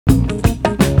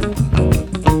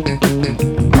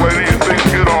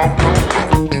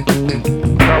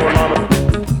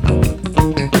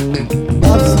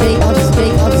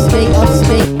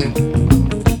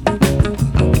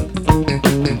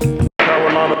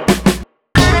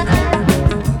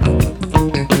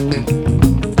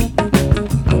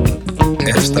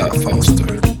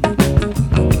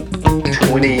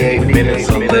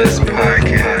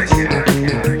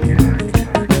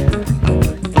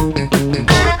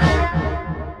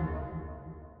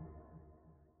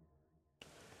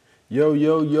Yo,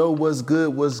 yo, yo, what's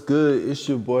good? What's good? It's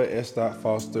your boy S.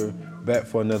 Foster back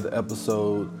for another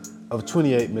episode of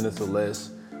 28 Minutes or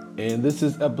Less. And this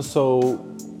is episode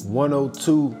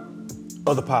 102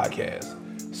 of the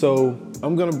podcast. So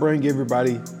I'm going to bring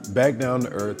everybody back down to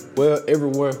earth. Well,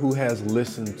 everyone who has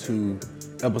listened to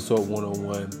episode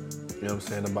 101, you know what I'm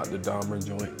saying, about the Dahmer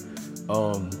joint.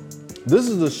 This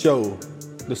is a show,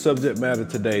 the subject matter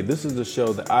today, this is a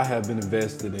show that I have been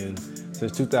invested in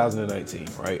since 2019,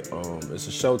 right? It's a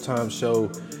Showtime show.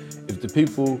 If the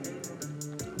people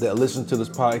that listen to this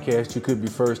podcast, you could be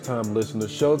first time listeners.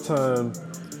 Showtime,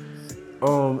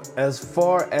 as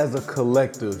far as a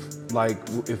collective, like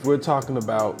if we're talking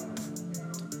about,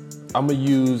 I'm gonna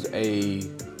use a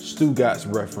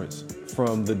Stugatz reference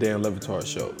from the Dan Le Batard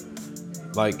show.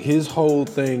 Like his whole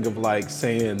thing of like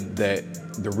saying that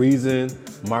the reason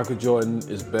Michael Jordan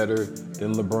is better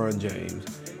than LeBron James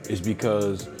is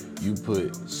because you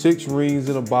put 6 rings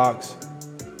in a box,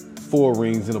 4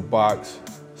 rings in a box,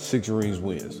 6 rings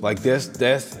wins. Like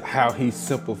that's how he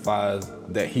simplifies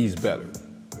that he's better.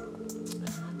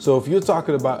 So if you're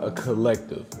talking about a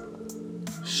collective,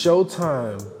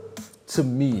 Showtime, to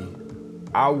me,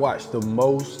 I watch the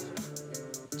most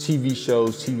TV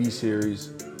shows, TV series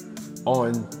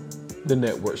on the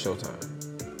network Showtime.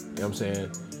 You know what I'm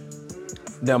saying?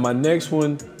 Now my next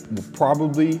one will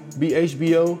probably be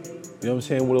HBO. You know what I'm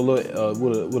saying, with a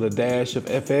little, with a dash of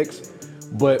FX,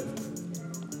 but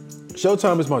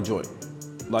Showtime is my joint.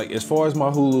 Like as far as my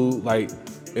Hulu, like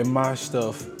in my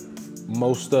stuff,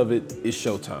 most of it is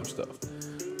Showtime stuff.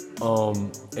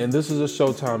 And this is a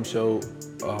Showtime show,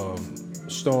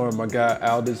 starring my guy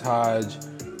Aldis Hodge.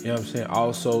 You know what I'm saying,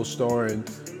 also starring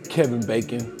Kevin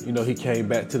Bacon. You know, he came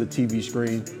back to the TV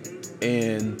screen,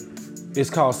 and it's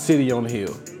called City on the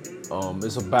Hill.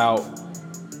 It's about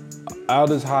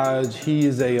Aldis Hodge. He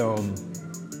is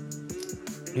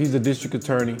he's a district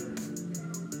attorney.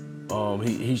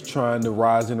 He's trying to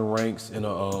rise in the ranks in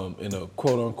a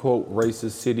quote unquote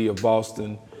racist city of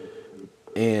Boston,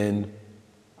 and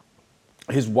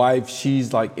his wife,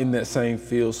 she's like in that same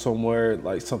field somewhere,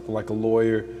 like something like a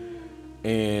lawyer.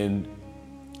 And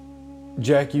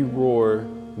Jackie Rohr,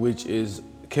 which is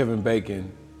Kevin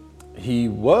Bacon,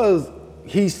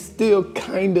 he's still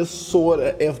kind of sort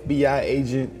of FBI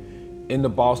agent in the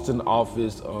Boston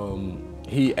office.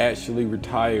 He actually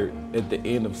retired at the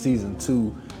end of season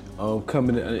 2,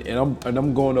 coming in, and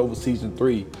I'm going over season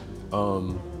 3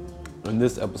 in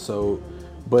this episode.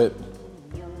 But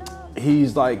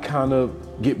he's like kind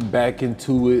of getting back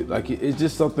into it. Like it's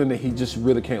just something that he just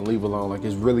really can't leave alone. Like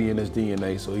it's really in his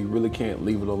DNA, so he really can't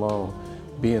leave it alone,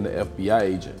 being an FBI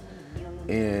agent.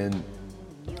 And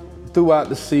throughout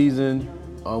the season,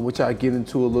 which I get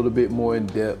into a little bit more in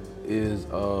depth, is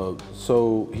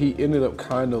so he ended up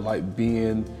kind of like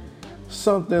being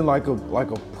something like a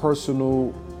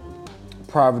personal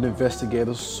private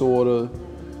investigator sorta,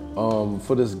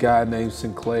 for this guy named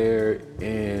Sinclair.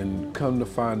 And come to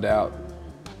find out,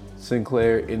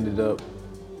 Sinclair ended up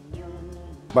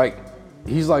like,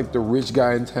 he's like the rich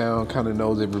guy in town, kind of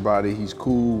knows everybody. He's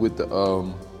cool with the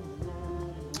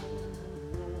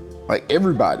like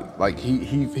everybody. Like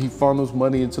he funnels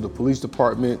money into the police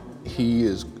department. He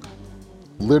is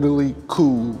literally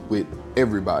cool with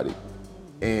everybody.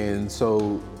 And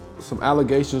so some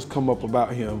allegations come up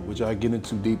about him, which I get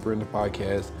into deeper in the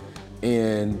podcast.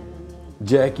 And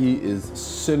Jackie is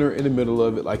center in the middle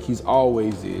of it, like he's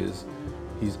always is.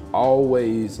 He's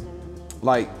always,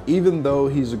 like, even though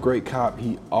he's a great cop,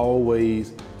 he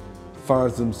always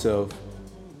finds himself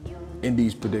in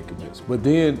these predicaments. But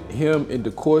then him and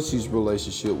DeCourcy's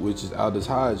relationship, which is Aldis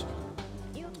Hodge,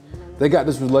 they got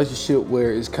this relationship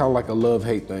where it's kind of like a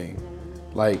love-hate thing.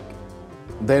 Like,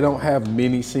 they don't have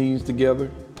many scenes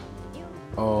together,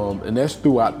 and that's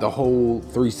throughout the whole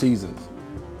 3 seasons.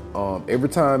 Every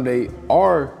time they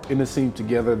are in a scene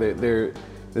together,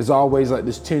 there's always like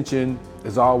this tension.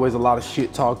 There's always a lot of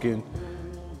shit talking,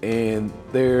 and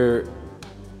there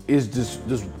is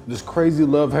this crazy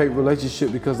love-hate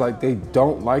relationship because like they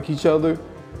don't like each other,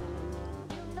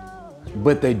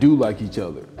 but they do like each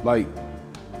other. Like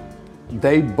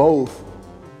they both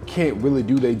can't really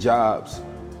do their jobs.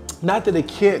 Not that they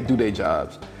can't do their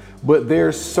jobs, but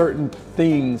there's certain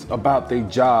things about their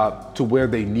job to where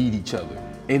they need each other,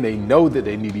 and they know that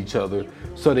they need each other,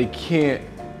 so they can't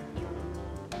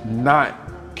not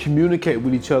communicate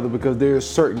with each other because there's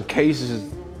certain cases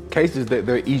that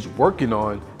they're each working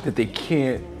on that they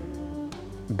can't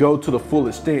go to the full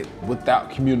extent without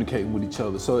communicating with each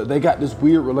other. So they got this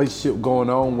weird relationship going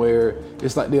on where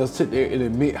it's like they'll sit there and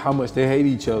admit how much they hate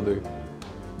each other,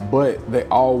 but they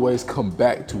always come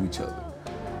back to each other.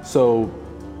 So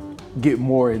get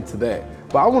more into that.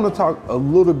 But I want to talk a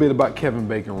little bit about Kevin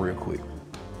Bacon real quick.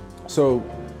 So,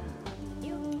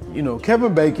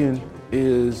 Kevin Bacon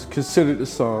is considered to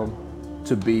some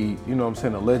to be, a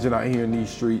legend out here in these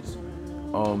streets.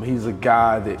 He's a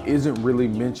guy that isn't really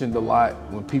mentioned a lot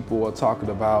when people are talking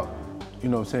about,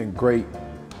 great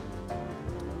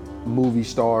movie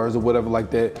stars or whatever like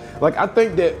that. Like, I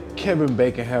think that Kevin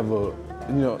Bacon have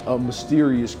a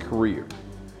mysterious career,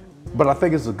 but I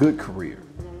think it's a good career.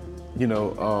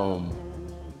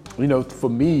 For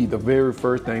me, the very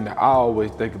first thing that I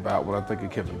always think about when I think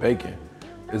of Kevin Bacon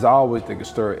is I always think of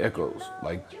Stir Echoes.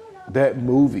 Like, that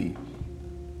movie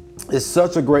is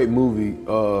such a great movie,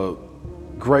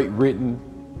 great written,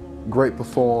 great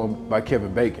performed by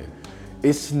Kevin Bacon.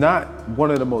 It's not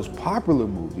one of the most popular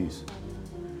movies,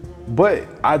 but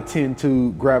I tend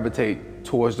to gravitate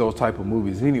towards those type of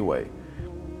movies anyway.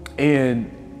 And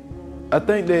I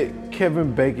think that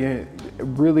Kevin Bacon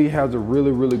really has a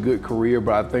really, really good career,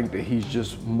 but I think that he's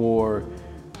just more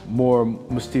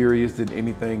mysterious than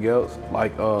anything else.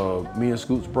 Like me and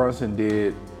Scoots Brunson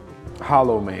did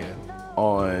Hollow Man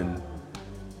on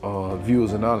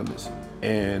Viewers Anonymous.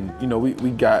 And we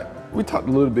talked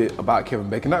a little bit about Kevin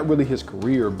Bacon, not really his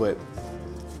career, but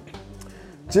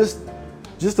just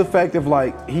the fact of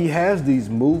like he has these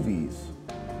movies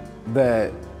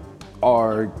that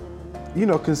are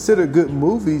considered good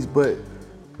movies, but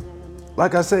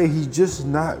like I say, he's just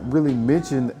not really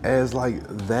mentioned as like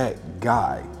that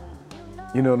guy.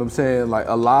 You know what I'm saying? Like,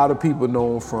 a lot of people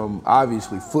know him from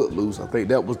obviously Footloose. I think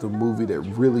that was the movie that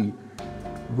really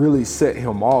set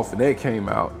him off, and that came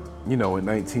out in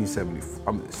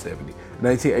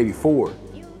 1984.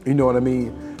 You know what I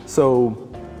mean? So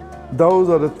those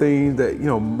are the things that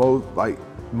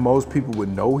most people would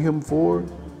know him for.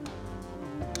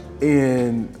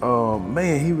 And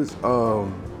man, he was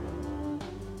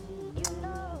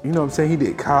he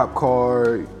did Cop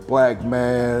Car, Black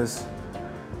Mass.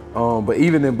 But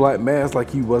even in Black Mass, like,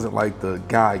 he wasn't like the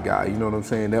guy, you know what I'm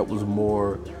saying? That was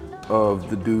more of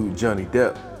the dude Johnny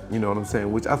Depp, you know what I'm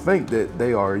saying? Which I think that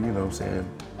they are,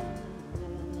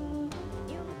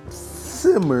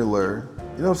 similar,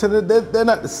 you know what I'm saying? They're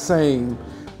not the same,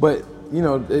 but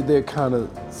they're kind of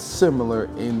similar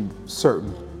in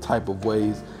certain type of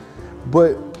ways.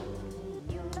 But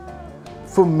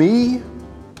for me,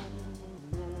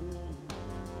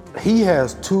 he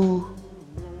has two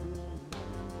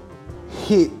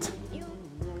hit,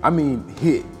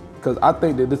 because I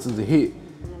think that this is a hit.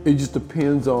 It just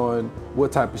depends on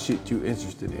what type of shit you're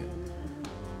interested in.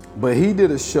 But he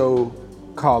did a show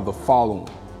called The Following.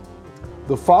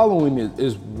 The Following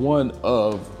is one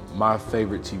of my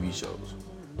favorite TV shows.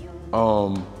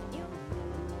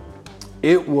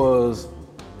 It was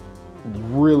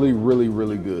really, really,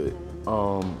 really good.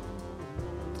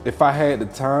 If I had the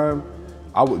time,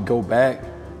 I would go back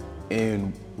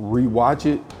and rewatch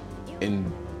it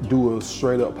and do a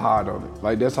straight up pod on it.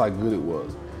 Like, that's how good it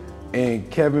was.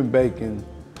 And Kevin Bacon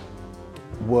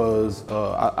was,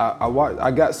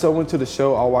 I got so into the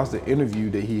show, I watched the interview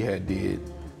that he had did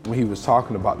when he was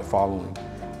talking about The Following.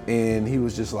 And he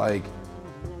was just like,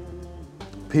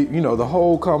 the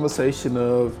whole conversation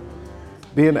of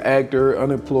being an actor,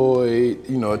 unemployed,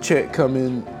 a check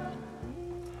coming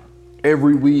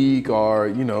every week, or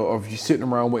if you're sitting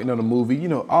around waiting on a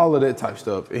movie, all of that type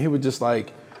stuff. And he was just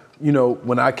like,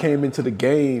 when I came into the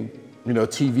game,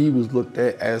 TV was looked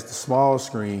at as the small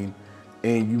screen,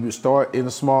 and you would start in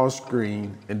the small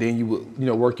screen, and then you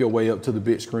would, work your way up to the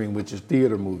big screen, which is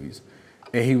theater movies.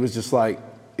 And he was just like,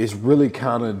 it's really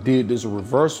kind of there's a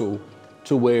reversal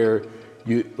to where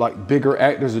bigger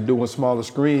actors are doing smaller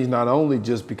screens, not only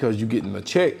just because you're getting a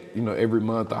check, every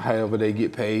month or however they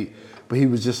get paid, but he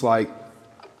was just like,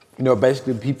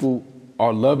 basically people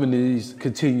are loving these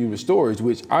continuous stories,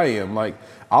 which I am. Like,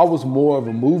 I was more of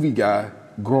a movie guy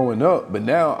growing up, but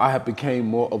now I have became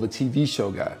more of a TV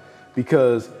show guy,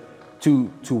 because to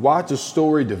watch a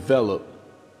story develop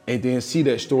and then see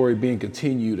that story being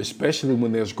continued, especially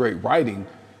when there's great writing,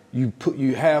 you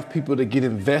have people that get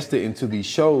invested into these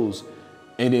shows,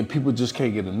 and then people just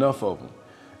can't get enough of them.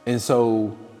 And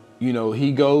so,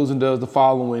 he goes and does The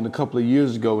Following a couple of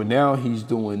years ago, and now he's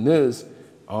doing this,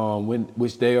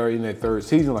 which they are in their third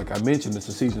season. Like I mentioned, it's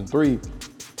a season 3.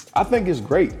 I think it's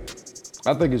great.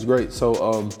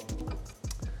 So,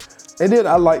 and then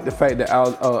I like the fact that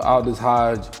Aldis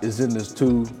Hodge is in this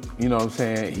too. You know what I'm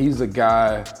saying? He's a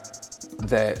guy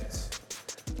that,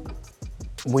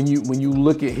 when you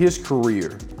look at his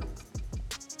career,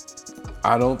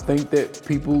 I don't think that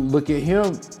people look at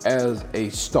him as a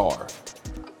star.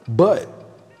 But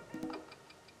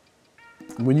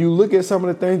when you look at some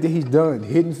of the things that he's done,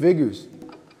 Hidden Figures,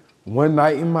 One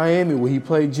Night in Miami where he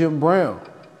played Jim Brown.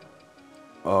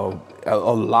 A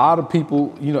lot of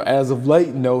people, as of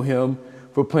late know him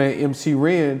for playing MC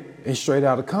Ren in Straight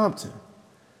Outta Compton.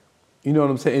 You know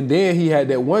what I'm saying? And then he had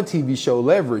that one TV show,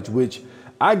 Leverage, which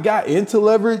I got into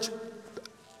Leverage.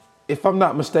 If I'm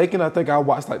not mistaken, I think I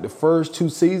watched like the first 2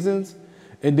 seasons,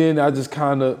 and then I just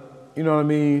kind of, you know what I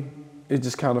mean? It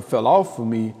just kind of fell off for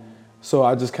me. So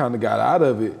I just kind of got out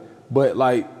of it. But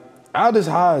like, Aldis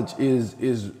Hodge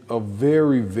is a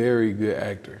very, very good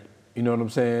actor. You know what I'm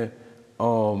saying?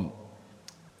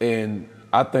 And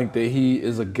I think that he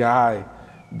is a guy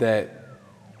that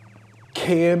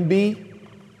can be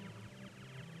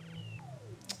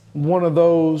one of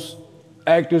those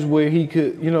actors where he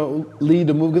could, lead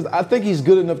the movie. Because I think he's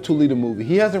good enough to lead a movie.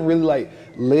 He hasn't really like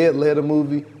led a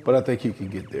movie, but I think he can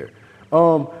get there.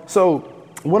 So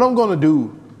what I'm gonna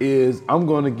do is I'm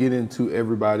gonna get into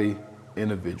everybody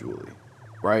individually,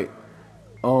 right?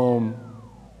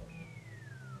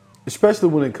 Especially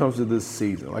when it comes to this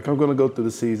season. Like, I'm gonna go through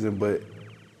the season, but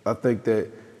I think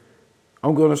that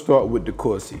I'm gonna start with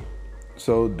DeCourcy.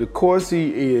 So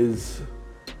DeCourcy is,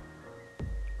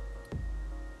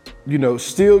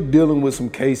 still dealing with some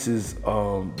cases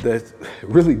that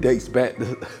really dates back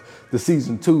to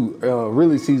season 2,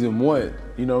 really season 1.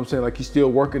 You know what I'm saying? Like, he's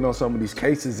still working on some of these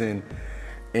cases,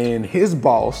 and his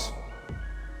boss,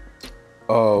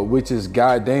 which is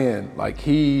Guy Dan, like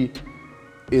he's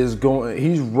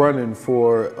running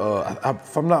for,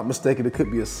 if I'm not mistaken, it could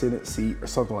be a Senate seat or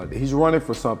something like that. He's running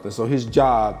for something, so his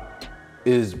job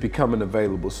is becoming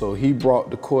available. So he brought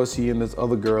DeCourcy and this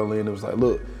other girl in and was like,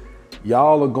 look,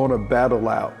 y'all are gonna battle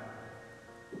out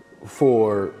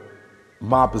for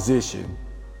my position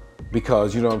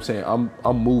because, you know what I'm saying,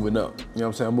 I'm moving up. You know what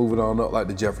I'm saying? I'm moving on up like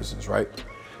the Jeffersons, right?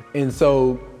 And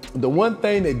so the one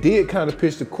thing that did kind of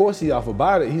piss DeCourcy off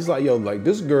about it, he's like, yo, like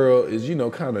this girl is,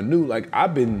 kind of new. Like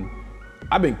I've been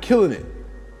killing it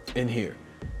in here.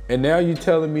 And now you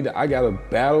telling me that I gotta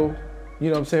battle, you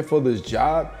know what I'm saying, for this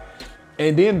job.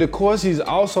 And then DeCourcy's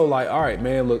also like, all right,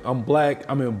 man, look, I'm black,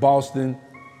 I'm in Boston.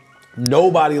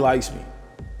 Nobody likes me.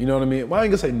 You know what I mean? Well, I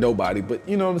ain't gonna say nobody, but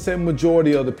you know what I'm saying?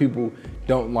 Majority of the people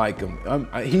don't like him.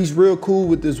 He's real cool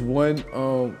with this one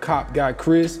cop guy,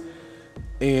 Chris.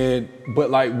 But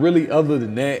like really other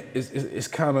than that, it's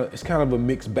kind of a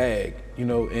mixed bag,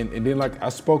 and then like I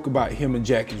spoke about him and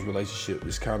Jackie's relationship.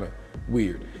 It's kind of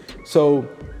weird. So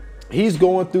he's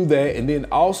going through that, and then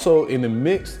also in the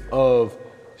mix of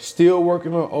still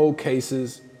working on old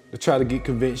cases to try to get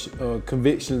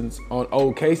convictions on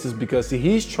old cases, because see,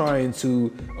 he's trying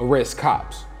to arrest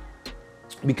cops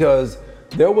because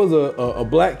there was a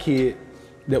black kid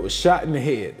that was shot in the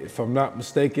head, if I'm not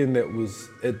mistaken. That was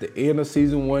at the end of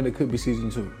season 1. It could be season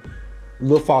 2. A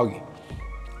little foggy.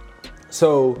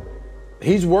 So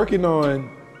he's still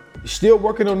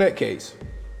working on that case.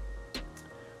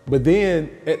 But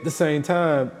then at the same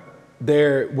time,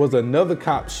 there was another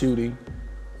cop shooting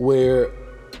where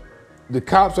the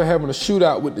cops are having a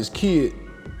shootout with this kid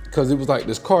because it was like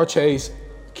this car chase.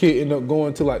 Kid ended up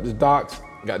going to like this docks,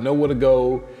 got nowhere to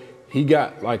go. He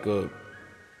got like a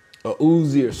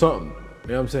Uzi or something, you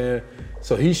know what I'm saying?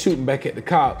 So he's shooting back at the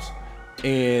cops,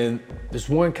 and this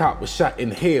one cop was shot in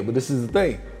the head, but this is the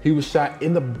thing, he was shot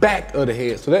in the back of the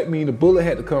head. So that means the bullet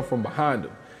had to come from behind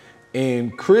him.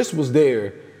 And Chris was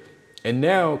there, and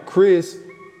now Chris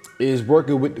is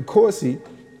working with DeCourcy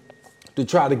to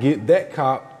try to get that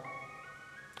cop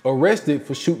arrested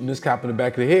for shooting this cop in the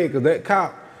back of the head, because that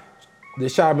cop that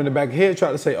shot him in the back of the head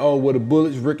tried to say, oh, well, the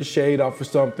bullets ricocheted off of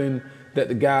something that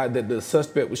the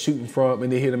suspect was shooting from, and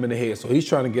they hit him in the head. So he's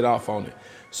trying to get off on it.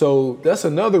 So that's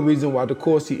another reason why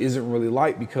DeCourcy isn't really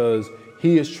liked, because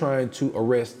he is trying to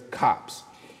arrest cops.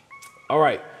 All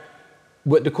right,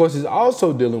 what DeCourcy is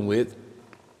also dealing with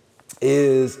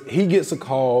is he gets a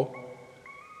call,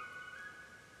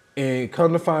 and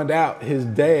come to find out his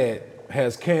dad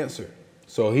has cancer.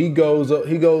 So he goes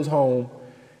home,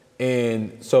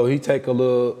 and so he take a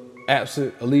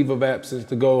leave of absence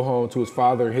to go home to his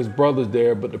father, and his brother's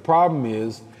there. But the problem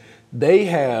is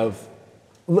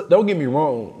don't get me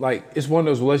wrong, like it's one of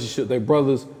those relationships, they're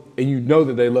brothers and you know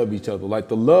that they love each other. Like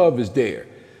the love is there.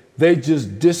 They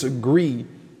just disagree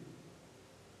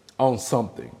on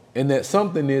something. And that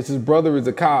something is his brother is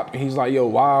a cop, and he's like, yo,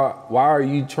 why are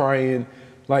you trying,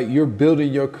 like you're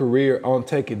building your career on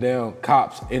taking down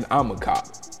cops and I'm a cop.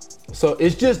 So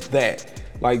it's just that.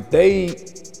 Like they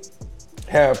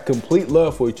have complete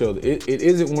love for each other. It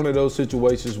isn't one of those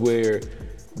situations where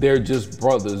they're just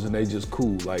brothers and they just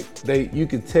cool. Like you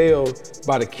can tell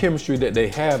by the chemistry that they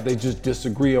have, they just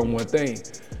disagree on one thing.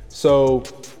 So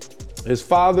his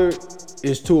father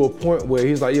is to a point where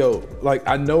he's like, yo, like,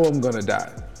 I know I'm gonna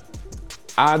die.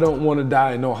 I don't wanna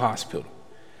die in no hospital.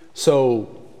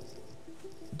 So,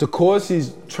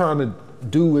 DeCourcy's trying to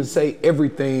do and say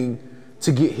everything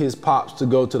to get his pops to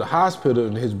go to the hospital,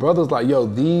 and his brother's like, yo,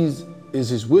 these is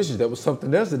his wishes. That was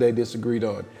something else that they disagreed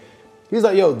on. He's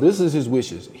like, yo, this is his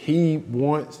wishes. He's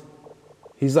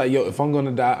like, yo, if I'm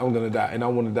gonna die, I'm gonna die, and I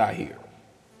wanna die here.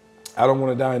 I don't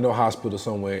wanna die in no hospital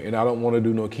somewhere, and I don't wanna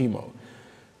do no chemo.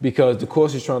 Because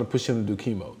DeCourcy's trying to push him to do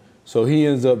chemo. So he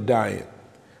ends up dying.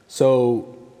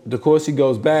 So DeCourcy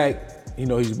goes back,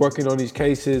 he's working on these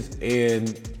cases,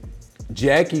 and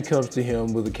Jackie comes to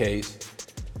him with a case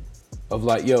of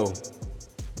like, yo,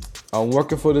 I'm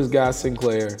working for this guy,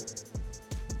 Sinclair.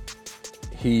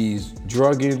 He's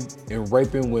drugging and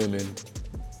raping women.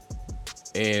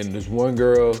 And this one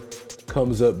girl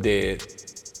comes up dead,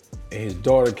 and his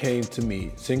daughter came to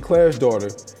me. Sinclair's daughter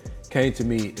came to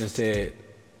me and said,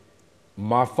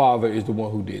 my father is the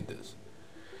one who did this.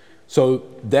 So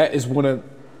that is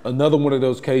another one of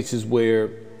those cases where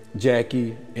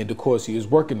Jackie and DeCourcy is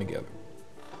working together.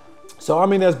 So, I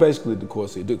mean, that's basically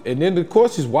DeCourcy. And then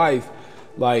DeCourcy's wife,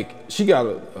 like, she got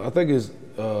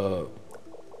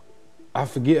I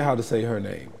forget how to say her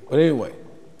name. But anyway,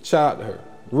 shout out to her.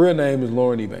 Real name is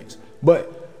Lauren Ebanks.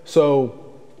 But,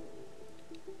 so,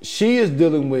 she is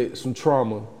dealing with some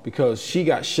trauma because she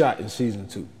got shot in season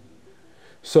 2.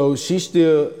 So she's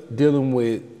still dealing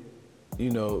with,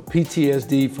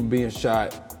 PTSD from being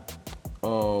shot.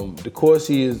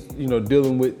 DeCourcy is,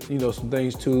 dealing with, some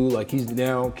things too, like he's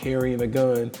now carrying a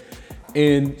gun.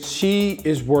 And she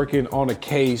is working on a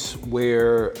case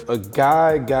where a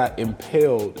guy got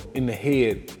impaled in the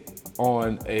head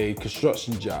on a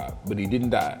construction job, but he didn't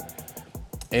die.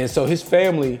 And so his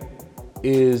family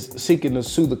is seeking to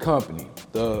sue the company,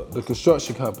 the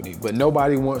construction company, but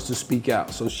nobody wants to speak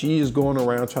out. So she is going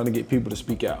around trying to get people to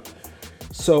speak out.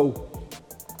 So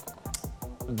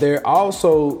there are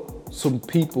also some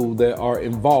people that are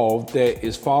involved that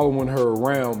is following her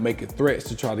around, making threats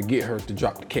to try to get her to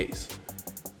drop the case.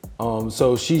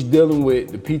 So she's dealing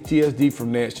with the PTSD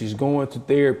from that. She's going to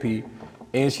therapy,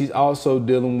 and she's also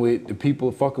dealing with the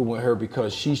people fucking with her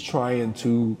because she's trying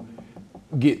to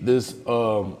get this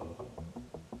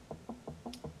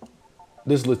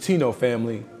Latino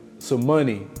family some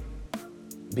money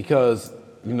because,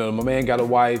 my man got a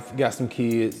wife, got some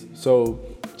kids. So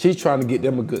she's trying to get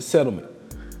them a good settlement.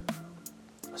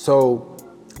 So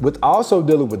with also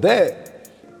dealing with that,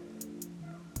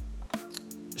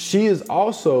 she is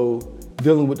also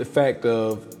dealing with the fact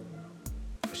of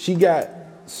she got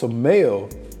some mail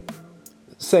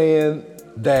saying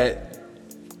that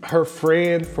her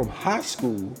friend from high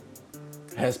school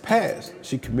has passed.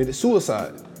 She committed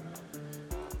suicide.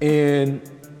 And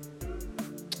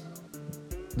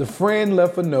the friend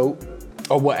left a note,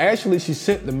 actually she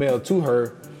sent the mail to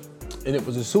her, and it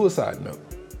was a suicide note.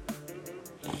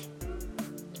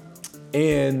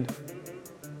 And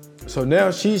so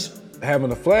now she's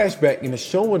having a flashback, and it's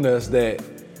showing us that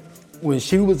when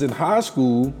she was in high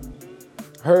school,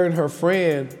 her and her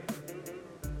friend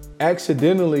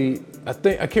accidentally, I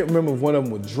can't remember if one of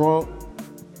them was drunk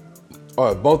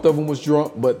or if both of them was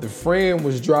drunk, but the friend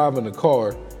was driving the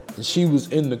car and she was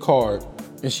in the car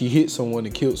and she hit someone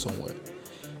and killed someone.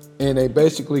 And they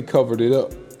basically covered it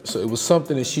up. So it was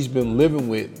something that she's been living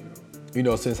with,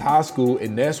 since high school,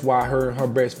 and that's why her and her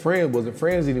best friend wasn't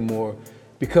friends anymore,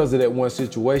 because of that one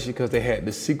situation, because they had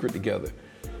this secret together.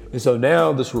 And so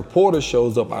now this reporter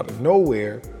shows up out of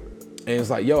nowhere and it's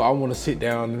like, yo, I want to sit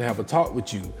down and have a talk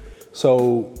with you.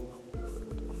 So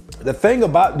the thing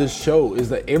about this show is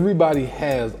that everybody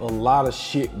has a lot of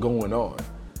shit going on.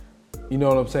 You know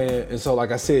what I'm saying? And so,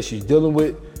 like I said, she's dealing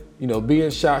with, being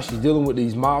shot. She's dealing with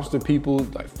these mobster people,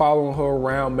 like following her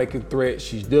around, making threats.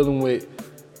 She's dealing with,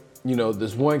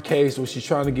 this one case where she's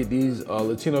trying to get these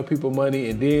Latino people money.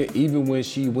 And then even when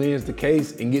she wins the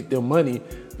case and get them money,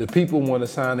 the people want to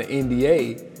sign an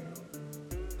NDA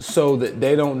so that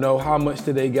they don't know how much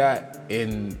that they got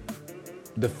and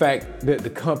the fact that the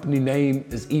company name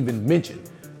is even mentioned.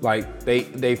 Like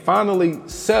they finally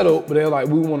settled, but they're like,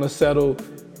 we want to settle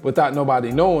without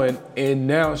nobody knowing. And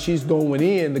now she's going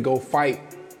in to go fight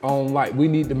on, like, we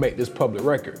need to make this public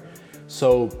record.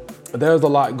 So there's a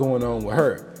lot going on with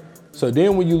her. So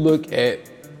then when you look at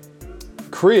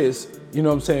Chris,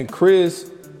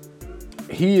 Chris,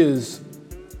 he is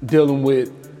dealing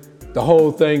with the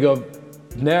whole thing of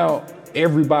now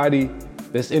everybody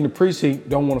that's in the precinct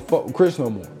don't want to fuck with Chris no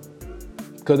more.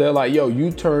 Because they're like, yo,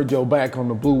 you turned your back on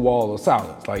the blue wall of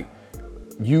silence. Like,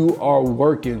 you are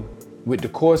working with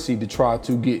DeCourcy to try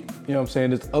to get,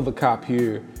 this other cop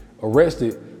here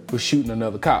arrested was shooting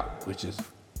another cop, which is,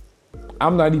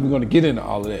 I'm not even gonna get into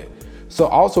all of that. So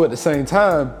also at the same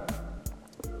time,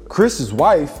 Chris's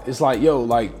wife is like, yo,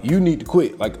 like, you need to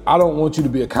quit. Like, I don't want you to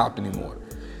be a cop anymore.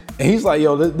 And he's like,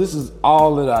 yo, this is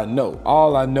all that I know.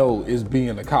 All I know is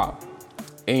being a cop.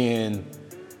 And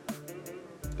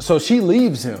so she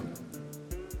leaves him.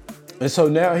 And so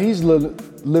now he's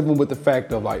living with the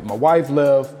fact of, like, my wife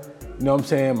left, you know what I'm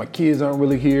saying? My kids aren't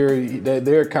really here.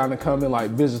 They're kind of coming,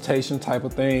 like, visitation type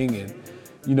of thing. And,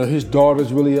 you know, his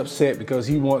daughter's really upset because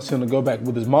he wants him to go back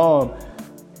with his mom.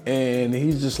 And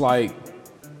he's just like,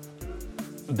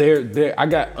 I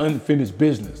got unfinished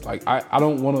business. Like, I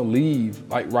don't want to leave,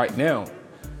 like, right now.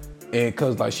 And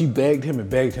cause, like, she begged him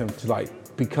to,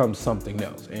 like, become something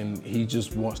else. And he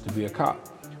just wants to be a cop.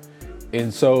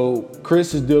 And so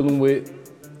Chris is dealing with,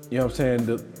 you know what I'm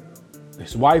saying,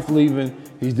 his wife leaving.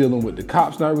 He's dealing with the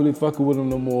cops not really fucking with him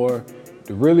no more.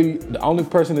 The only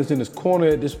person that's in his corner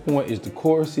at this point is the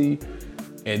Corsi.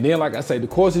 And then, like I say, the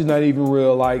Corsi's not even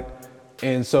real, like.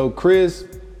 And so Chris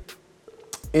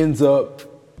ends up,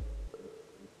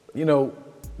 you know,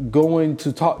 going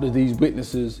to talk to these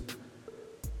witnesses.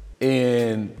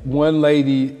 And one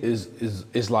lady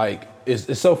is like,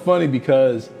 it's so funny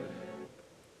because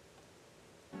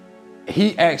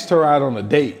he asked her out on a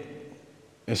date.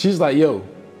 And she's like, yo,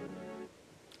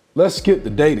 let's skip the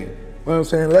dating. You know what I'm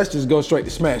saying? Let's just go straight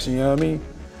to smashing, you know what I mean?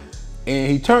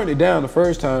 And he turned it down the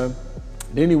first time.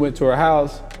 Then he went to her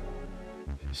house.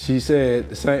 She said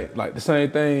the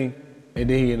same thing. And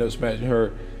then he ended up smashing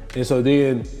her. And so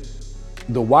then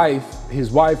his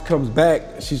wife comes back.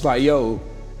 She's like, yo,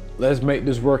 let's make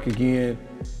this work again.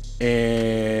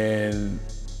 And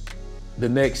the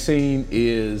next scene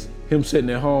is him sitting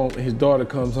at home and his daughter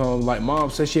comes home like, mom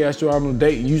said she asked you out on a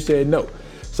date and you said no.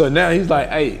 So now he's like,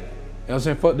 hey, you know what I'm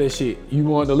saying, fuck that shit. You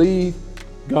want to leave?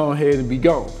 Go ahead and be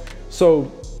gone.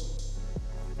 So,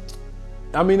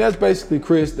 I mean, that's basically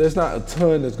Chris. There's not a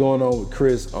ton that's going on with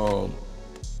Chris.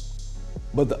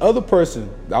 But the other person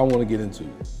that I want to get into,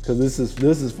 because this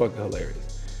is fucking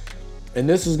hilarious. And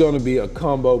this is going to be a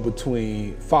combo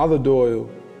between Father Doyle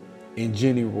and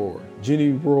Jenny Rohr.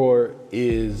 Jenny Rohr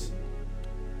is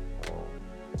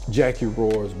Jackie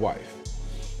Rohr's wife.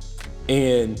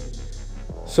 And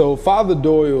so Father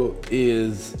Doyle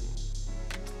he's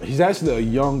actually a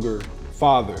younger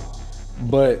father,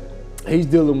 but he's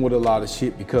dealing with a lot of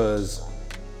shit because,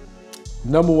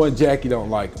 number one, Jackie don't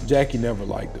like him. Jackie never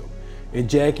liked him. And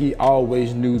Jackie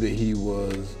always knew that he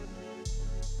was,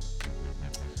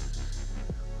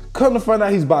 come to find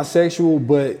out he's bisexual,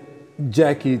 but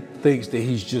Jackie thinks that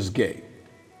he's just gay.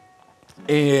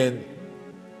 And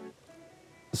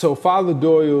so Father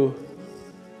Doyle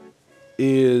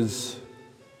is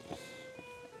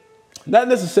not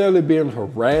necessarily being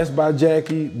harassed by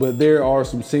Jackie, but there are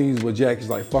some scenes where Jackie's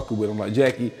like fucking with him. Like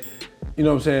Jackie, you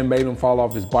know what I'm saying, made him fall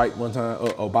off his bike one time,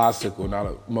 a bicycle, not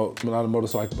a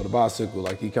motorcycle, but a bicycle.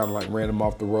 Like he kind of like ran him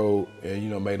off the road and, you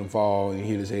know, made him fall and he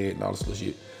hit his head and all this little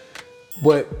shit.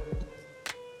 But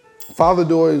Father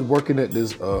Doyle is working at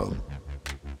this,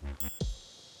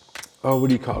 what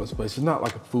do you call this place? It's not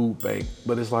like a food bank,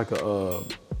 but it's like a,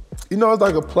 you know, it's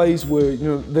like a place where, you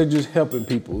know, they're just helping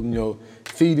people, you know,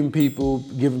 feeding people,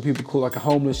 giving people like a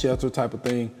homeless shelter type of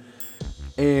thing.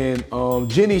 And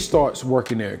Jenny starts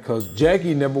working there because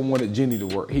Jackie never wanted Jenny to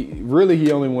work.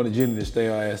 He only wanted Jenny to stay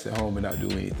her ass at home and not do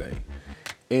anything.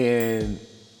 And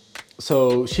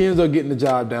so she ends up getting the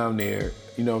job down there,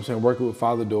 you know what I'm saying, working with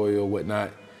Father Doyle or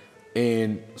whatnot.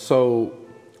 And so,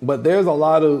 but there's a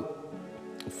lot of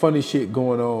funny shit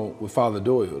going on with Father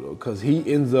Doyle though, because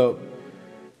he ends up,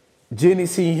 Jenny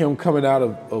seeing him coming out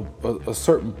of a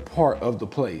certain part of the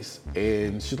place.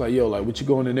 And she's like, yo, like, what you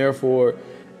going in there for?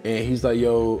 And he's like,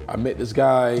 yo, I met this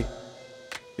guy,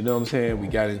 you know what I'm saying? We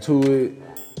got into it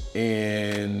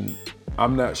and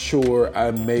I'm not sure, I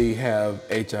may have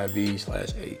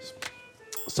HIV/AIDS.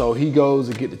 So he goes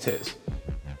and get the test.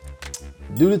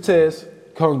 Do the test,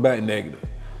 comes back negative.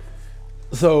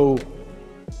 So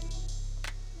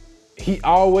he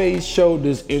always showed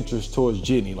this interest towards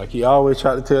Jenny. Like he always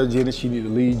tried to tell Jenny she needed to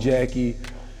leave Jackie.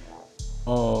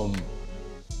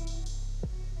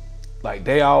 Like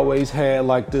they always had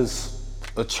like this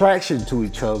attraction to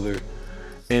each other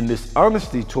and this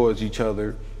honesty towards each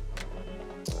other,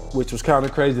 which was kind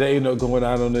of crazy. They ended up going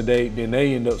out on a date, then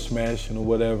they end up smashing or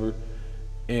whatever.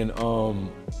 And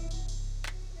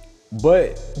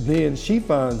but then she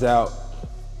finds out,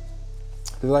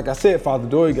 because like I said, Father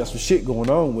Doyle got some shit going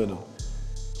on with him.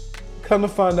 Come to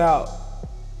find out,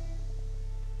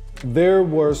 there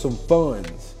were some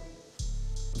funds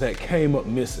that came up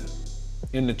missing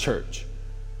in the church.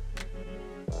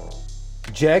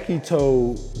 Jackie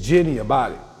told Jenny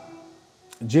about it.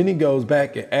 Jenny goes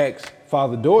back and asks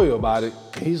Father Doyle about it.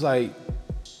 He's like,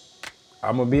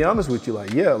 I'm gonna be honest with you,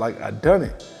 like, yeah, like I done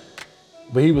it.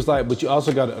 But he was like, but you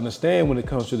also gotta understand when it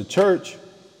comes to the church,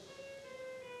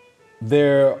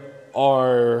 there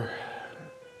are,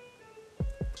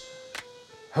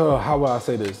 how would I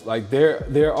say this? Like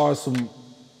there are some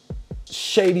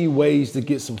shady ways to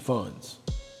get some funds.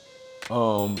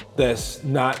 That's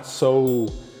not so,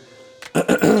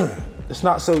 it's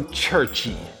not so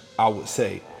churchy, I would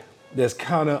say. That's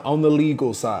kind of on the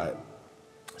legal side.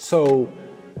 So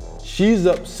she's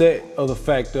upset of the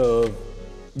fact of,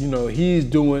 he's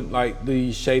doing like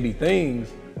these shady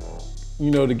things,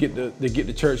 to get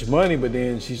the church money. But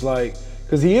then she's like,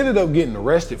 because he ended up getting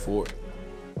arrested for it.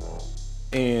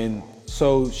 And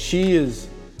so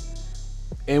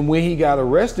and when he got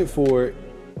arrested for it,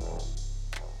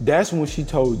 that's when she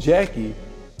told Jackie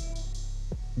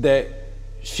that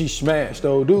she smashed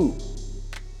old dude.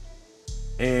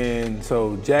 And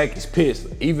so Jackie's pissed,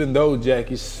 even though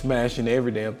Jackie's smashing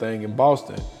every damn thing in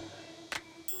Boston.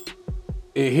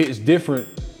 It hits different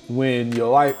when your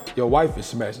wife is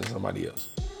smashing somebody else.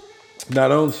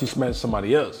 Not only she smashed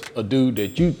somebody else, a dude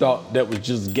that you thought that was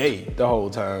just gay the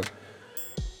whole time,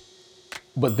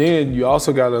 but then you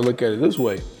also gotta look at it this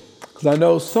way. Because I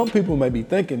know some people may be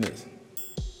thinking this,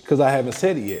 because I haven't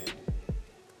said it yet.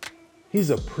 He's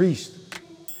a priest.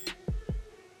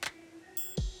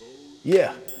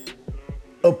 Yeah,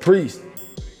 a priest.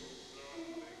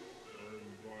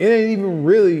 It ain't even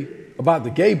really about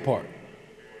the gay part.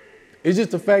 It's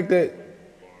just the fact that,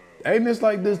 ain't this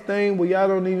like this thing where y'all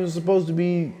don't even supposed to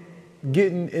be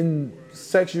getting in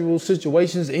sexual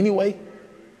situations anyway?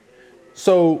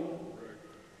 So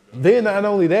then not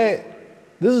only that,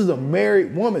 this is a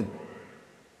married woman.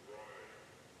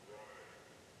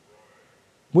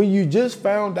 When you just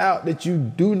found out that you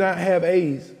do not have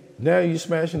AIDS, now you're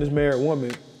smashing this married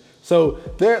woman. So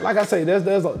there, like I say, there's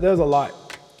a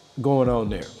lot going on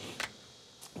there.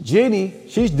 Jenny,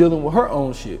 she's dealing with her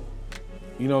own shit.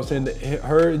 You know what I'm saying?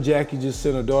 Her and Jackie just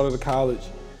sent her daughter to college,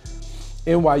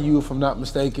 NYU if I'm not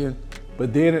mistaken.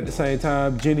 But then at the same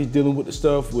time, Jenny's dealing with the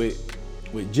stuff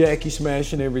with Jackie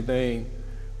smashing everything,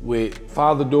 with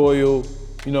Father Doyle,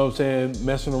 you know what I'm saying,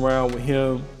 messing around with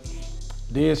him.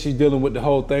 Then she's dealing with the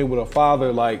whole thing with her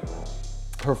father, like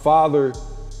her father,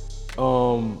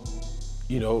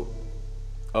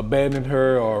 abandoned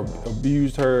her or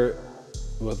abused her,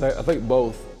 well, I think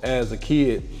both, as a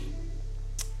kid.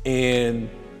 And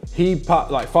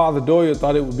Father Doyle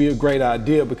thought it would be a great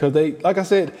idea because they, like I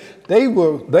said, they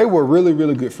were really,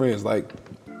 really good friends. Like,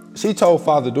 she told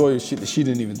Father Doyle shit that she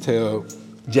didn't even tell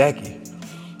Jackie.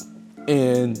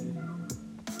 And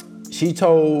she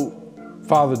told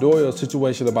Father Doyle a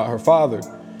situation about her father.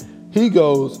 He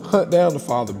goes, hunt down the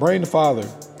father, bring the father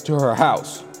to her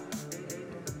house.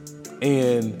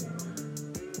 And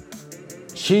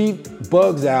she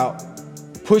bugs out,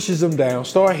 pushes him down,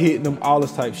 start hitting him, all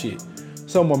this type shit.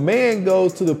 So my man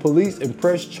goes to the police and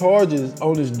press charges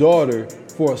on his daughter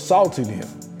for assaulting him.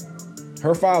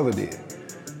 Her father did.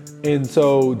 And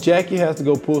so Jackie has to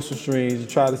go pull some strings to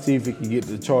try to see if he can get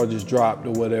the charges dropped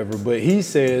or whatever. But he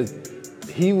says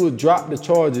he would drop the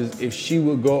charges if she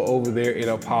would go over there and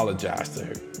apologize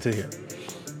to him.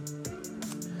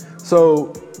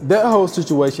 So that whole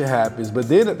situation happens. But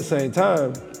then at the same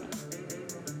time,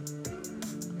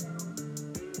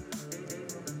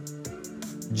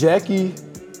 Jackie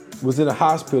was in a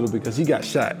hospital because he got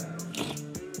shot,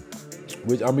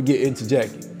 which I'm gonna get into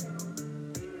Jackie.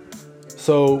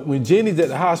 So when Jenny's at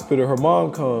the hospital, her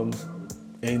mom comes,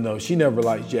 and she never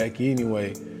liked Jackie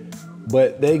anyway,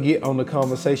 but they get on the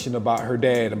conversation about her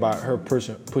dad, about her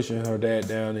pushing her dad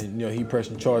down, and he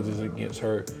pressing charges against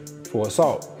her for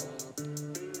assault.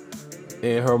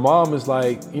 And her mom is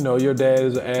like, your dad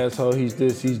is an asshole, he's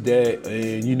this, he's that,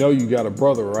 and you got a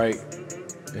brother, right?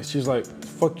 And she's like,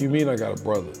 fuck you mean I got a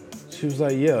brother? She was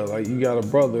like, yeah, like you got a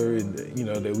brother, and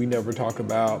that we never talk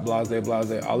about, blase,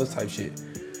 blase, all this type shit.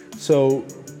 So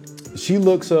she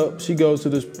looks up, she goes to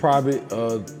this private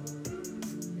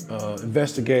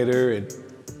investigator and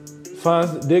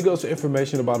goes to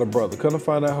information about her brother. Come to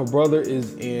find out her brother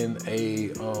is in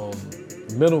a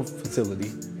mental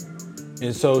facility.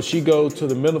 And so she goes to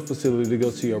the mental facility to go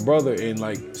see her brother, and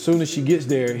like as soon as she gets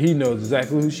there, he knows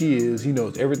exactly who she is, he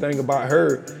knows everything about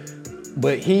her,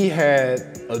 but he had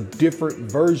a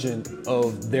different version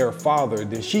of their father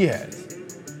than she has.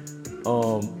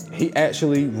 He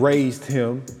actually raised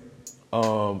him.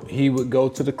 He would go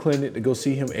to the clinic to go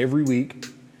see him every week.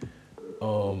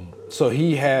 So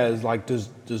he has like this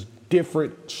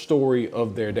different story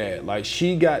of their dad. Like,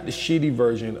 she got the shitty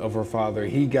version of her father.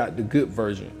 He got the good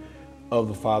version of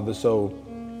the father. So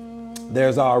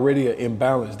there's already an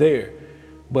imbalance there.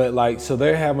 But like, so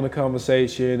they're having a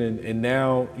conversation, and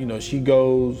now, you know, she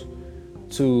goes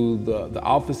to the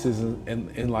offices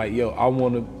and like, yo, I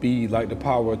want to be like the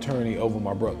power of attorney over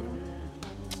my brother.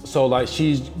 So like,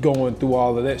 she's going through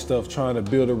all of that stuff, trying to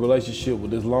build a relationship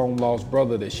with this long lost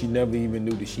brother that she never even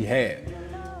knew that she had.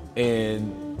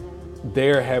 And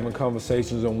they're having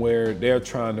conversations on where they're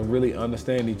trying to really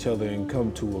understand each other and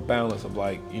come to a balance of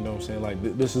like, you know what I'm saying? Like,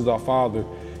 this is our father.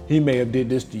 He may have did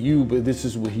this to you, but this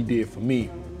is what he did for me.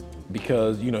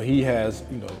 Because, you know, he has,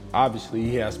 you know, obviously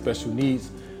he has special needs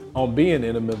on being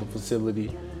in a mental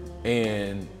facility.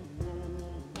 And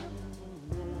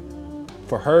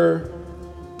for her,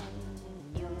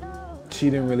 she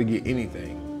didn't really get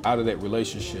anything out of that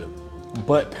relationship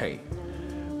but pain.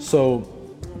 So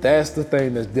that's the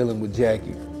thing that's dealing with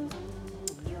Jackie.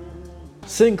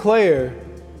 Sinclair,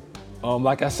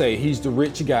 like I say, he's the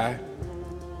rich guy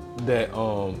that,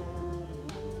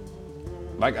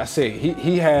 like I said,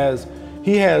 he has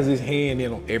his hand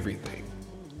in on everything.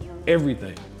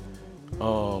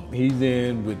 He's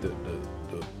in with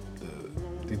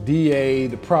the DA,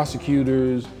 the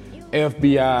prosecutors,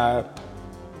 FBI,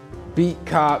 beat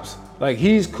cops. Like,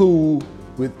 he's cool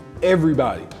with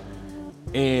everybody.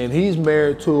 And he's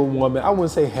married to a woman, I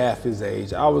wouldn't say half his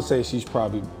age. I would say she's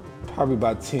probably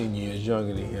about 10 years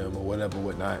younger than him or whatever,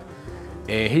 whatnot.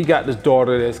 And he got this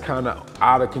daughter that's kind of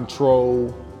out of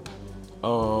control.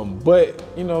 But,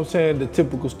 you know what I'm saying, the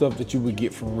typical stuff that you would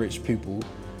get from rich people,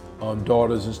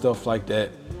 daughters and stuff like that.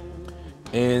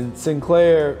 And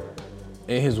Sinclair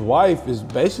and his wife is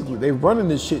basically, they running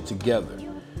this shit together.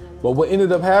 But what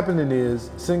ended up happening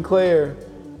is Sinclair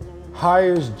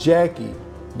hires Jackie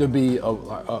to be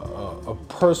a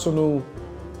personal,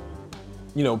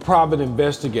 you know, private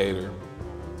investigator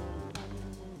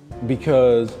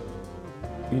because,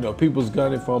 you know, people's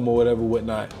gunning for him or whatever,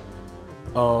 whatnot.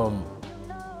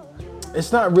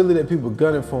 It's not really that people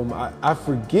gunning for him. I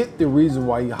forget the reason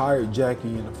why he hired Jackie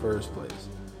in the first place.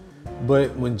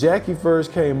 But when Jackie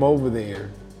first came over there,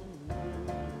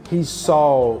 he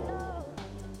saw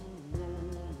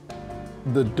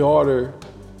the daughter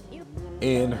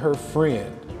and her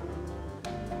friend.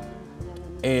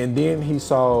 And then he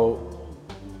saw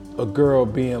a girl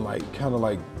being like, kind of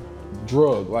like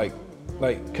drugged, like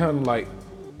kind of like,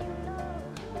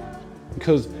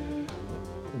 because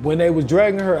when they was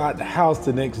dragging her out the house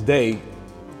the next day,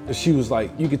 she was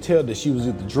like, you could tell that she was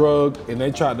either drugged, and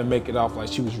they tried to make it off like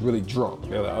she was really drunk.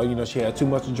 They're like, oh, you know, she had too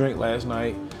much to drink last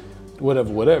night,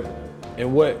 whatever.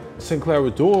 And what Sinclair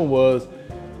was doing was,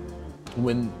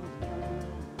 when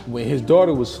his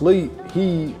daughter was asleep,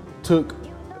 he took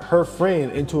her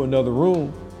friend into another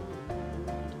room,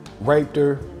 raped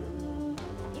her,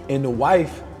 and the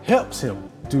wife helps him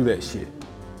do that shit,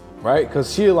 right?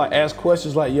 Because she'll like ask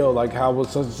questions like, yo, like, how was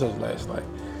such and such last night?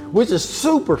 Which is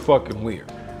super fucking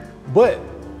weird. But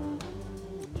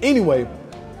anyway,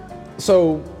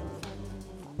 so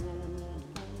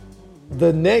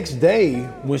the next day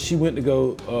when she went to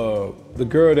go, the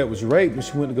girl that was raped, when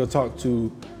she went to go talk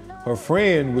to her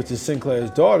friend, which is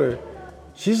Sinclair's daughter,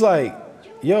 she's like,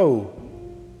 yo,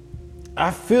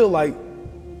 I feel like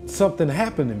something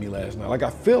happened to me last night. Like, I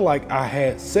feel like I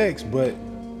had sex, but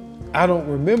I don't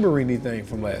remember anything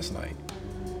from last night.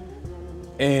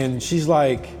 And she's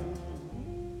like,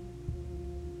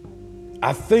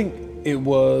 I think it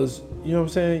was, you know what I'm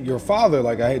saying, your father.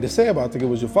 Like, I hate to say it, but I think it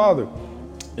was your father.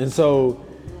 And so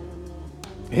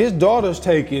his daughter's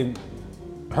taking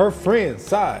her friend's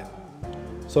side.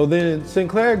 So then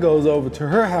Sinclair goes over to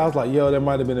her house like, yo, there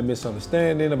might have been a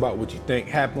misunderstanding about what you think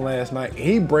happened last night.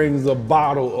 He brings a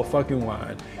bottle of fucking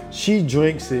wine. She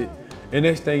drinks it, and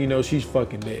next thing you know, she's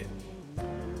fucking dead.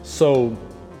 So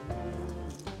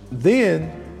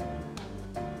then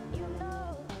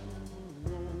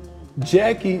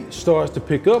Jackie starts to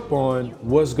pick up on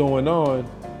what's going on,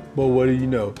 but what do you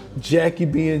know? Jackie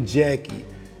being Jackie,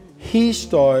 he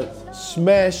starts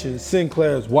smashing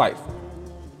Sinclair's wife,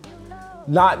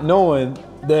 not knowing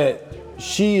that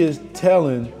she is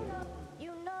telling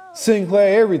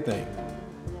Sinclair everything.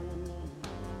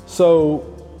 So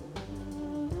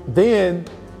then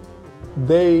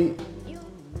they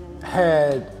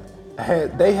had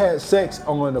sex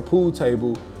on a pool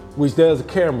table, which there's a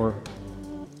camera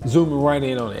zooming right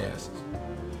in on their asses.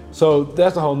 So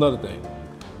that's a whole nother thing.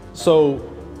 So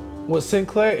what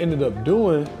Sinclair ended up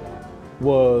doing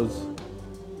was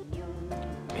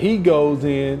he goes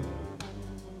in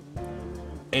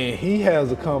and he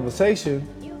has a conversation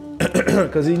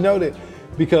because he noted,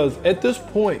 because at this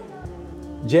point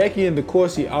Jackie and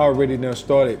DeCourcy already now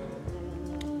started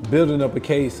building up a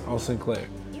case on Sinclair.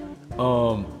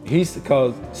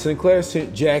 Because Sinclair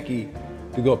sent Jackie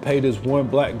to go pay this one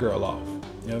black girl off. You know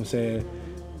what I'm saying?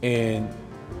 And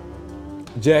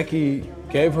Jackie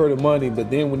gave her the money,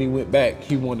 but then when he went back,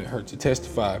 he wanted her to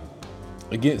testify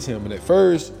against him. And at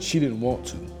first, she didn't want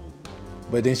to.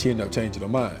 But then she ended up changing her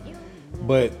mind.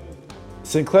 But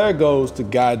Sinclair goes to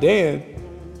Guy Dan,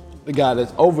 the guy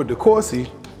that's over DeCourcy,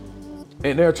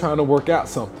 and they're trying to work out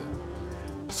something.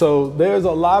 So there's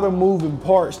a lot of moving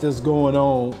parts that's going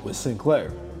on with Sinclair,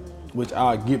 which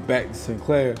I'll get back to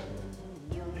Sinclair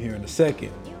here in a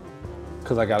second,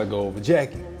 because I gotta go over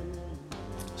Jackie.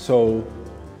 So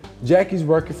Jackie's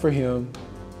working for him.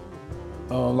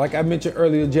 Like I mentioned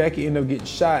earlier, Jackie ended up getting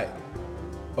shot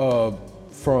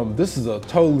this is a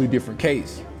totally different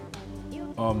case.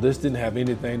 This didn't have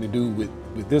anything to do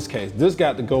with this case. This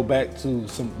got to go back to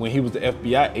when he was the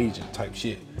FBI agent type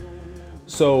shit.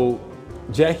 So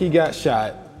Jackie got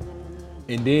shot,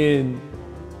 and then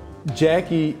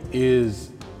Jackie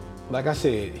is, like I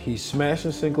said, he's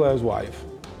smashing Sinclair's wife.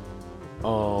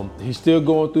 He's still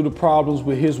going through the problems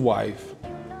with his wife.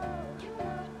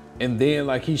 And then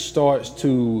like he starts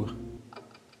to,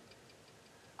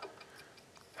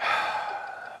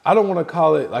 I don't want to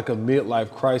call it like a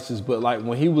midlife crisis, but like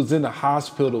when he was in the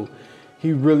hospital,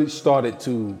 he really started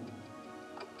to,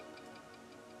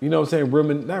 you know what I'm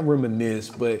saying, not reminisce,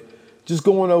 but just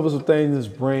going over some things in his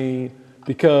brain,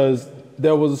 because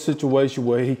there was a situation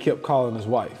where he kept calling his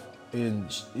wife,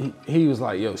 and he was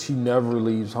like, yo, she never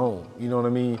leaves home, you know what I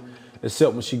mean?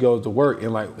 Except when she goes to work.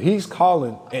 And like, he's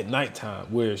calling at nighttime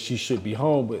where she should be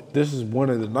home, but this is one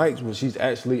of the nights when she's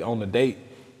actually on a date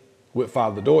with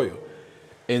Father Doyle.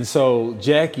 And so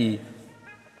Jackie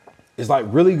is like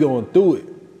really going through it.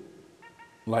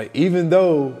 Like, even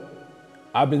though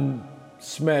I've been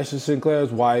smashing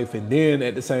Sinclair's wife, and then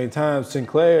at the same time,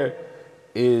 Sinclair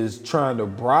is trying to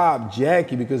bribe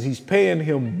Jackie because he's paying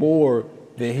him more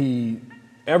than he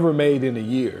ever made in a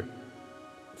year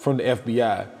from the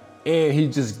FBI. And he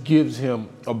just gives him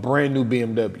a brand new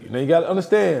BMW. Now you gotta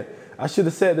understand, I should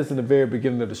have said this in the very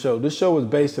beginning of the show. This show was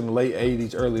based in the late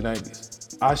 80s, early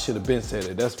 90s. I should have been said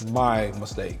it. That's my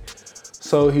mistake.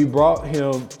 So he bought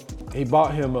him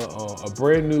a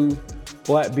brand new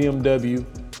black BMW,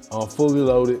 fully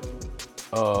loaded,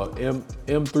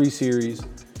 M3 series.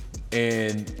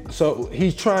 And so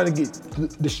he's trying to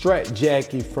distract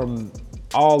Jackie from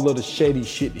all of the shady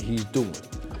shit that he's doing.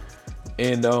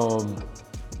 And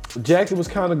Jackie was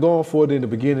kind of going for it in the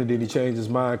beginning, then he changed his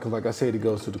mind, because like I said, he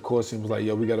goes to the course and was like,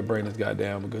 yo, we gotta bring this guy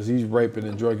down because he's raping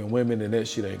and drugging women and that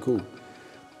shit ain't cool.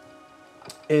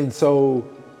 And so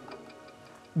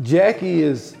Jackie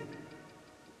is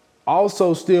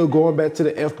also still going back to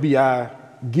the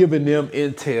FBI, giving them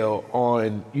intel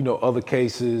on, you know, other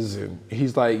cases. And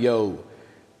he's like, yo,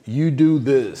 you do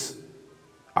this,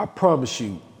 I promise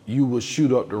you, you will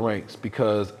shoot up the ranks,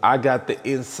 because I got the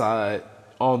inside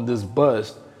on this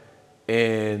bust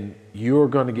and you're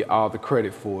gonna get all the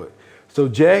credit for it. So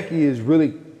Jackie is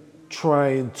really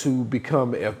trying to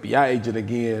become an FBI agent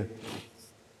again.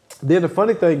 Then the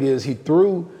funny thing is, he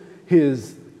threw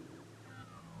his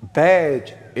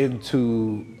badge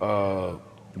into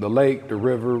the lake, the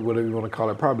river, whatever you want to call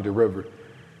it, probably the river.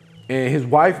 And his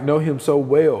wife know him so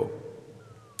well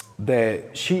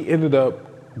that she ended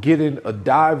up getting a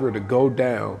diver to go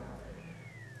down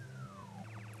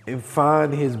and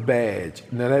find his badge.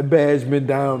 Now that badge been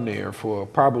down there for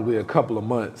probably a couple of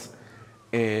months,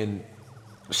 and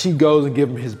she goes and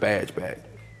gives him his badge back.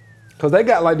 Cause they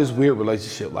got like this weird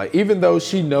relationship. Like, even though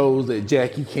she knows that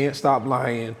Jackie can't stop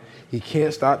lying, he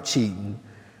can't stop cheating,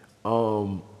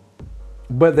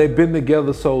 but they've been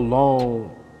together so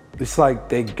long, it's like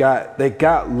they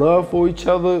got love for each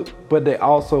other, but they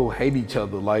also hate each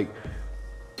other. Like,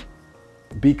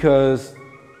 because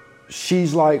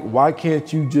she's like, why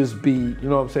can't you just be, you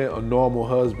know what I'm saying, a normal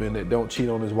husband that don't cheat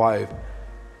on his wife?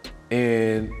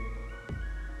 And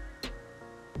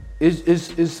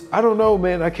it's I don't know,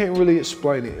 man. I can't really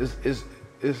explain it.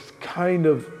 It's kind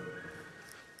of,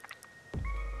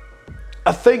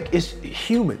 I think it's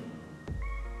human.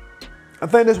 I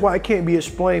think that's why it can't be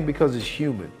explained, because it's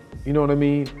human. You know what I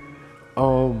mean?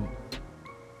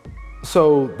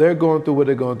 So they're going through what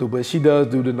they're going through, but she does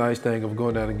do the nice thing of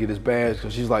going down and get his badge,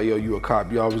 because she's like, yo, you a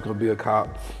cop. You're always gonna be a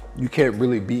cop. You can't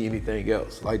really be anything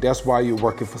else. Like, that's why you're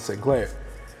working for Sinclair.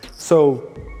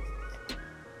 So,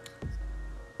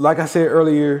 like I said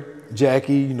earlier,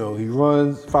 Jackie, you know, he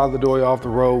runs Father Doyle off the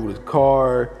road with his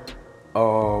car.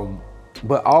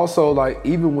 But also, like,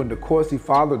 even when DeCourcy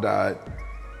father died,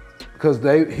 because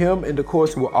him and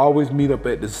DeCourcy will always meet up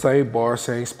at the same bar,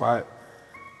 same spot,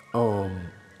 and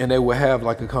they would have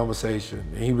like a conversation.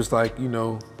 And he was like, I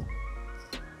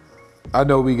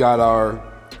know we got our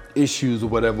issues or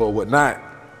whatever or whatnot,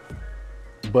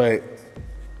 but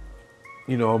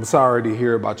I'm sorry to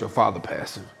hear about your father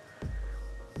passing.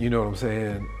 You know what I'm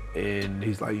saying? And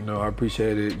he's like, I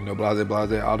appreciate it, blase,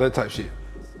 blase, all that type shit.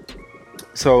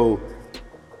 So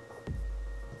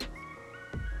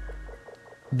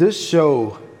this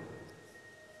show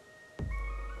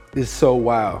is so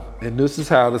wild, and this is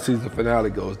how the season finale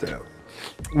goes down.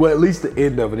 Well, at least the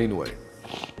end of it anyway.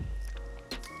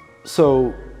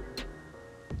 So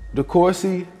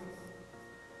DeCourcy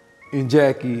and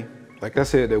Jackie, like I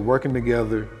said, they're working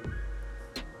together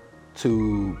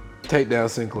to take down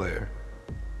Sinclair.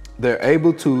 They're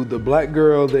able to, the black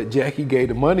girl that Jackie gave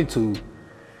the money to,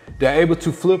 they're able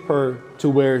to flip her to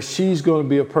where she's going to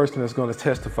be a person that's going to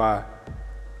testify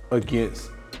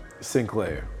against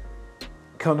Sinclair.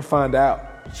 Come to find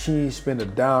out, she ain't spent a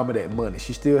dime of that money.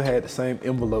 She still had the same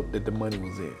envelope that the money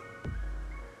was in.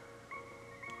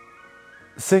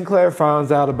 Sinclair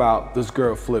finds out about this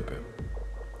girl flipping.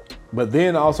 But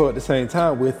then also at the same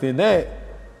time, within that,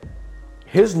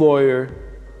 his lawyer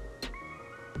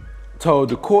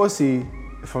told DeCourcy,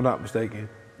 if I'm not mistaken,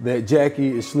 that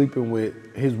Jackie is sleeping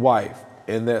with his wife,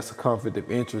 and that's a conflict of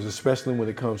interest, especially when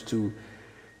it comes to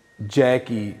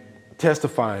Jackie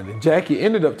testifying. And Jackie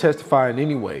ended up testifying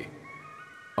anyway.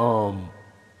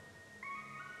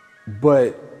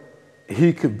 But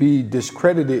he could be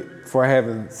discredited for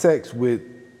having sex with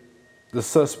the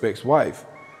suspect's wife.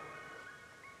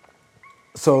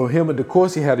 So him and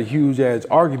DeCourcy had a huge ass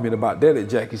argument about that at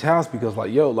Jackie's house because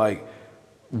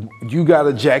you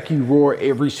gotta Jackie roar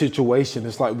every situation.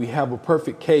 It's like we have a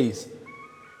perfect case,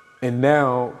 and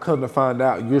now come to find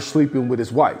out you're sleeping with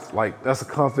his wife. Like that's a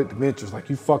conflict of interest. Like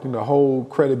you fucking the whole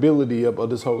credibility of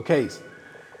this whole case.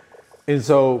 And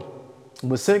so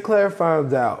when Sinclair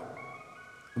finds out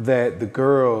that the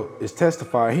girl is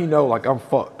testifying, he know I'm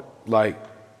fucked. Like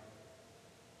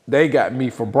they got me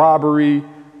for robbery,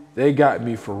 they got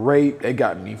me for rape, they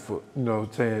got me for,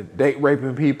 date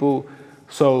raping people.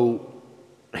 So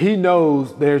he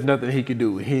knows there's nothing he can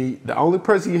do. The only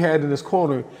person he had in his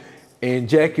corner, and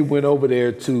Jackie went over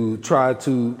there to try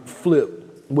to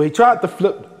flip. Well, he tried to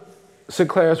flip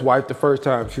Sinclair's wife the first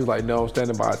time. She was like, no, I'm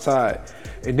standing by her side.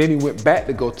 And then he went back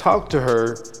to go talk to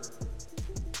her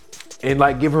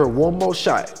and give her one more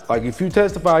shot. Like if you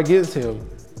testify against him,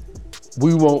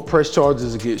 we won't press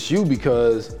charges against you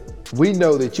because we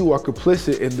know that you are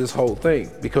complicit in this whole thing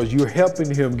because you're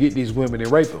helping him get these women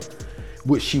and rape them,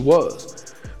 which she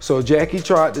was. So Jackie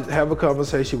tried to have a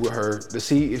conversation with her to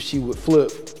see if she would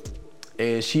flip,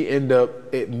 and she ended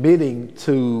up admitting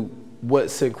to what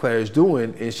Sinclair's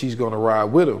doing, and she's gonna ride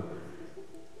with him,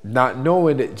 not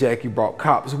knowing that Jackie brought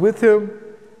cops with him,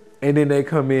 and then they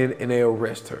come in and they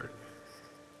arrest her.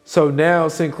 So now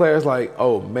Sinclair's like,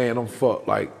 oh man, I'm fucked.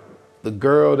 Like the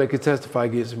girl that could testify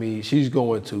against me, she's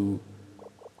going to,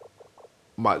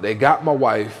 they got my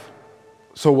wife,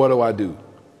 so what do?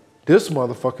 This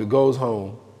motherfucker goes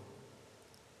home,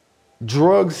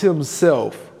 drugs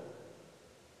himself,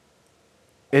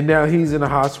 and now he's in a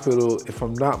hospital, if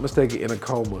I'm not mistaken, in a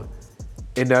coma,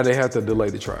 and now they have to delay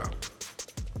the trial.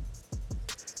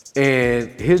 And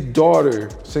his daughter,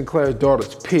 Sinclair's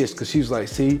daughter's pissed because she's like,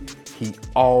 see, he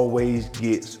always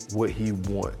gets what he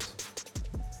wants.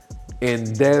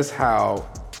 And that's how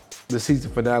the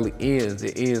season finale ends.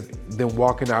 It ends them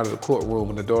walking out of the courtroom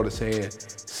and the daughter saying,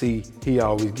 see, he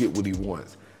always get what he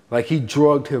wants. Like he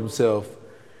drugged himself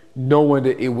knowing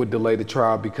that it would delay the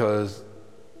trial because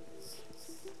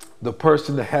the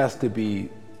person that has to be,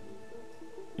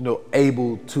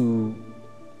 able to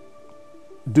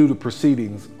do the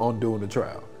proceedings on doing the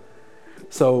trial.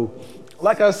 So,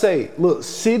 like I say, look,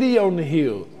 City on the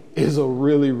Hill is a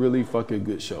really, really fucking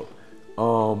good show.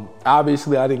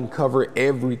 Obviously, I didn't cover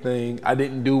everything. I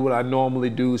didn't do what I normally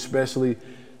do, especially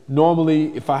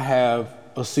normally if I have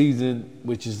a season,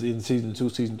 which is in season 2,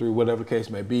 season 3, whatever case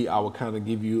may be, I would kind of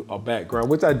give you a background,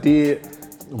 which I did,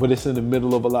 but it's in the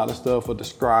middle of a lot of stuff of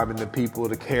describing the people,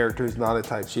 the characters, and all that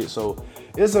type shit. So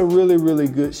it's a really, really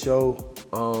good show.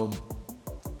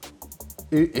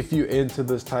 If you're into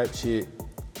this type shit,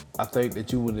 I think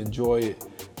that you would enjoy it.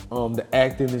 The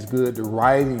acting is good. The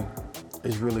writing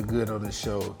is really good on this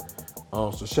show.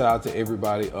 So shout out to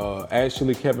everybody.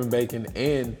 Actually, Kevin Bacon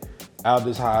and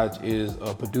Aldis Hodge is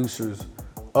producers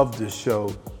of this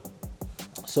show.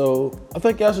 So I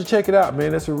think y'all should check it out,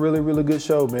 man. It's a really, really good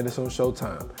show, man. It's on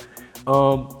Showtime.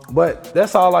 But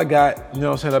that's all I got. You know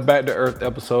what I'm saying? A back to earth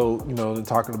episode,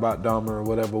 talking about Dahmer or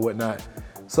whatever, whatnot.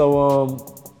 So,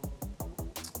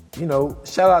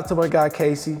 shout out to my guy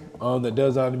Casey that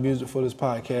does all the music for this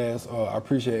podcast. I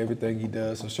appreciate everything he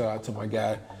does. So shout out to my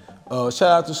guy. Shout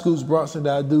out to Scoots Bronson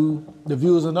that I do the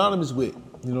Viewers Anonymous with.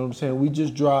 You know what I'm saying? We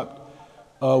just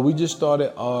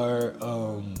started our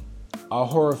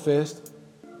horror fest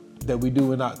that we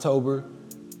do in October.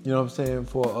 You know what I'm saying?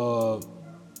 For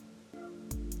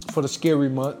the scary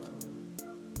month.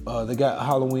 They got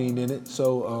Halloween in it.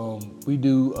 So we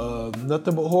do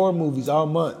nothing but horror movies all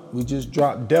month. We just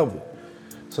dropped Devil.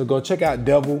 So go check out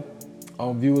Devil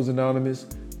on Viewers Anonymous.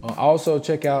 Also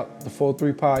check out the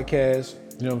 4-3 podcast.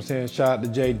 You know what I'm saying? Shout out to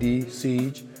JD,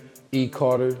 Siege, E.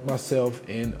 Carter, myself,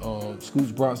 and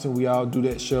Scoots Bronson. We all do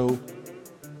that show. You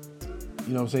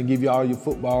know what I'm saying? Give you all your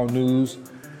football news.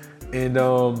 And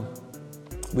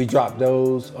we drop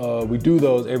those. We do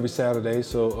those every Saturday.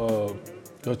 So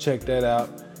go check that out.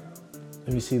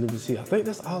 Let me see. I think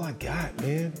that's all I got,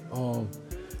 man.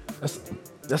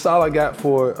 That's all I got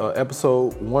for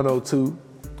episode 102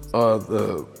 of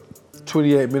the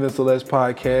 28 Minutes or Less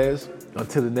podcast.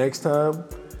 Until the next time,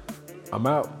 I'm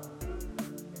out.